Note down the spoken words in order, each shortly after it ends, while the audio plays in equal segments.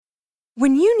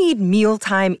When you need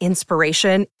mealtime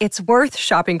inspiration, it's worth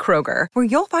shopping Kroger, where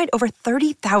you'll find over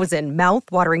 30,000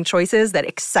 mouth-watering choices that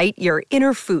excite your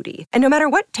inner foodie. And no matter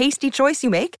what tasty choice you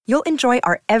make, you'll enjoy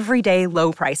our everyday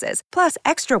low prices, plus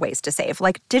extra ways to save,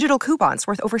 like digital coupons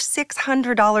worth over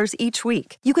 $600 each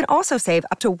week. You can also save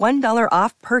up to $1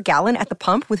 off per gallon at the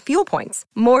pump with fuel points.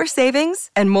 More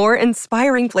savings and more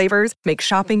inspiring flavors make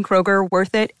shopping Kroger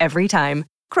worth it every time.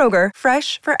 Kroger,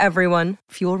 fresh for everyone.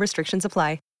 Fuel restrictions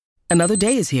apply. Another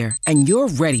day is here, and you're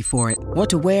ready for it. What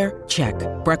to wear? Check.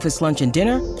 Breakfast, lunch, and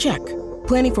dinner? Check.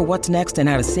 Planning for what's next and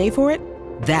how to save for it?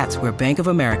 That's where Bank of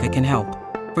America can help.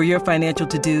 For your financial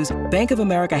to-dos, Bank of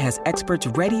America has experts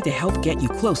ready to help get you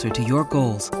closer to your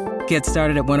goals. Get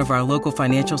started at one of our local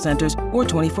financial centers or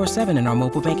 24/7 in our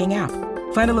mobile banking app.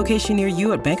 Find a location near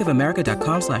you at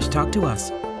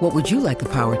bankofamerica.com/talktous. What would you like the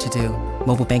power to do?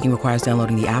 Mobile banking requires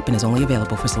downloading the app and is only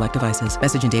available for select devices.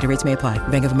 Message and data rates may apply.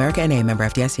 Bank of America N.A., member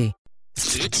FDIC.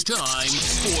 It's time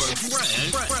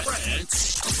for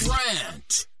Grant's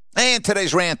Rant. And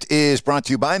today's rant is brought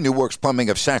to you by New Works Plumbing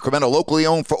of Sacramento. Locally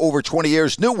owned for over 20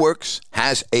 years, New Works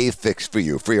has a fix for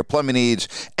you. For your plumbing needs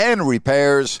and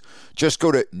repairs, just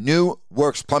go to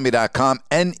newworksplumbing.com,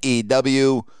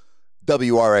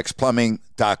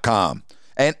 NEWWRXplumbing.com.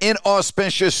 And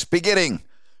inauspicious beginning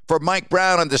for Mike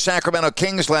Brown and the Sacramento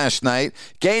Kings last night.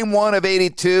 Game 1 of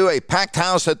 82, a packed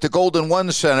house at the Golden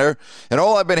One Center. And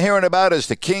all I've been hearing about is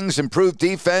the Kings' improved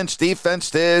defense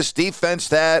this, defense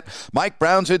that. Mike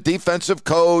Brown's a defensive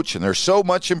coach, and they're so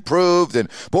much improved. And,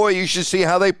 boy, you should see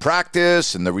how they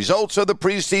practice and the results of the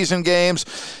preseason games.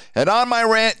 And on my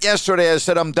rant yesterday, I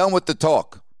said I'm done with the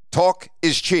talk. Talk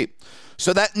is cheap.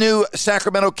 So that new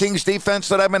Sacramento Kings defense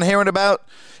that I've been hearing about,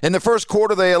 in the first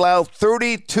quarter they allowed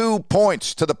 32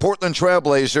 points to the Portland Trail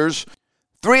Blazers.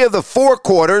 3 of the 4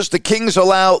 quarters, the Kings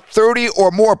allowed 30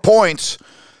 or more points.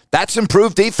 That's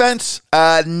improved defense?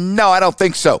 No, I don't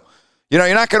think so. You know,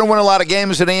 you're not going to win a lot of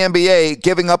games in the NBA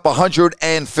giving up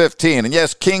 115. And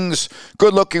yes, Kings,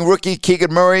 good-looking rookie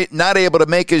Keegan Murray, not able to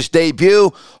make his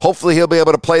debut. Hopefully he'll be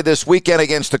able to play this weekend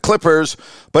against the Clippers.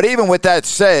 But even with that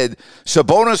said,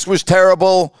 Sabonis was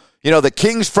terrible. You know, the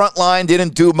Kings front line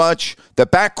didn't do much. The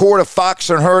backcourt of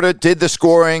Fox and Herter did the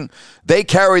scoring. They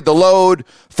carried the load.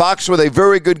 Fox with a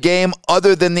very good game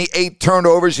other than the 8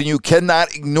 turnovers, and you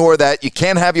cannot ignore that. You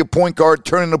can't have your point guard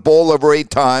turning the ball over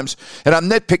 8 times. And I'm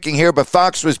nitpicking here, but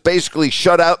Fox was basically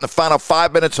shut out in the final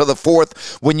 5 minutes of the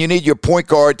fourth when you need your point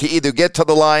guard to either get to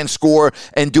the line, score,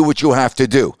 and do what you have to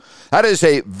do. That is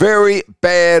a very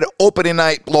bad opening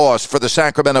night loss for the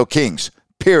Sacramento Kings.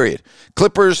 Period.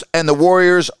 Clippers and the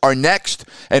Warriors are next.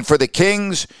 And for the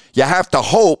Kings, you have to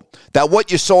hope that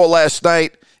what you saw last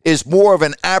night is more of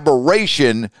an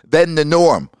aberration than the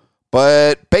norm.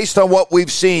 But based on what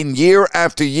we've seen year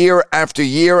after year after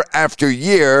year after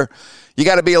year, you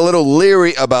got to be a little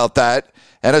leery about that.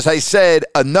 And as I said,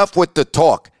 enough with the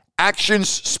talk. Actions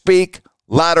speak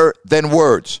louder than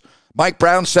words. Mike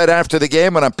Brown said after the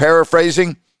game, and I'm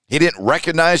paraphrasing, he didn't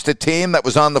recognize the team that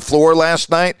was on the floor last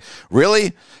night.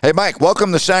 Really? Hey, Mike,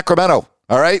 welcome to Sacramento,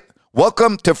 all right?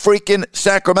 Welcome to freaking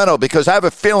Sacramento, because I have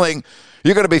a feeling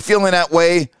you're going to be feeling that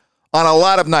way on a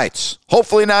lot of nights.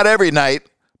 Hopefully not every night,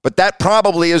 but that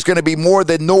probably is going to be more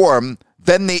the norm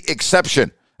than the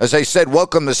exception. As I said,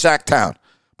 welcome to Sacktown.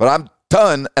 But I'm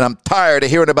done, and I'm tired of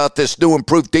hearing about this new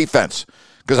improved defense,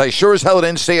 because I sure as hell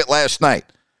didn't see it last night.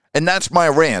 And that's my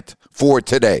rant for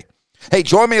today. Hey,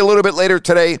 join me a little bit later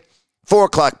today, 4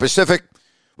 o'clock Pacific.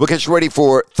 We'll get you ready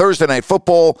for Thursday Night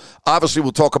Football. Obviously,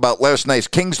 we'll talk about last night's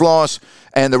Kings loss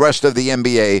and the rest of the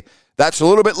NBA. That's a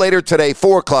little bit later today,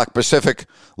 4 o'clock Pacific,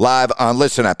 live on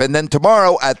Listen Up. And then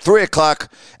tomorrow at 3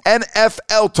 o'clock,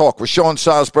 NFL Talk with Sean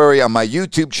Salisbury on my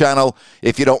YouTube channel,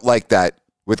 if you don't like that,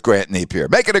 with Grant Napier.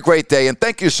 Make it a great day, and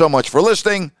thank you so much for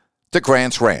listening to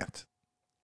Grant's Rant.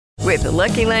 With the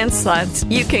Lucky Land Slots,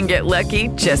 you can get lucky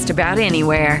just about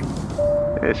anywhere.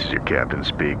 This is your captain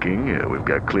speaking. We've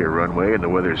got clear runway and the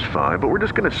weather's fine, but we're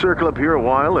just going to circle up here a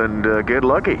while and get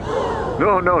lucky.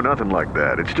 No, nothing like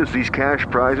that. It's just these cash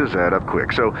prizes add up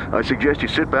quick. So I suggest you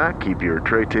sit back, keep your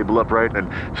tray table upright, and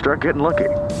start getting lucky.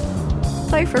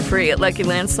 Play for free at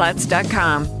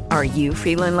LuckyLandSlots.com. Are you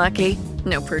feeling lucky?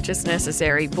 No purchase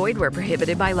necessary. Void where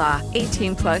prohibited by law.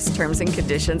 18 plus terms and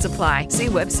conditions apply. See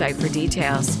website for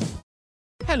details.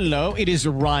 Hello, it is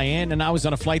Ryan, and I was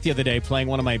on a flight the other day playing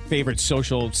one of my favorite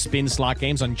social spin slot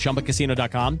games on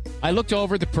ChumbaCasino.com. I looked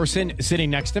over at the person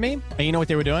sitting next to me, and you know what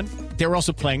they were doing? They were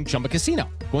also playing Chumba Casino.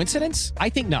 Coincidence? I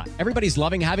think not. Everybody's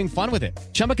loving having fun with it.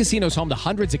 Chumba Casino is home to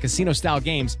hundreds of casino-style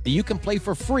games that you can play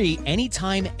for free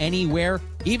anytime, anywhere,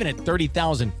 even at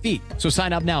 30,000 feet. So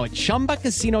sign up now at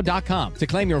ChumbaCasino.com to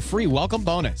claim your free welcome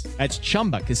bonus. That's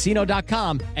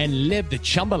ChumbaCasino.com and live the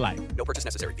Chumba life. No purchase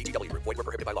necessary. VGW. Void where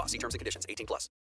prohibited by law. See terms and conditions. 18+.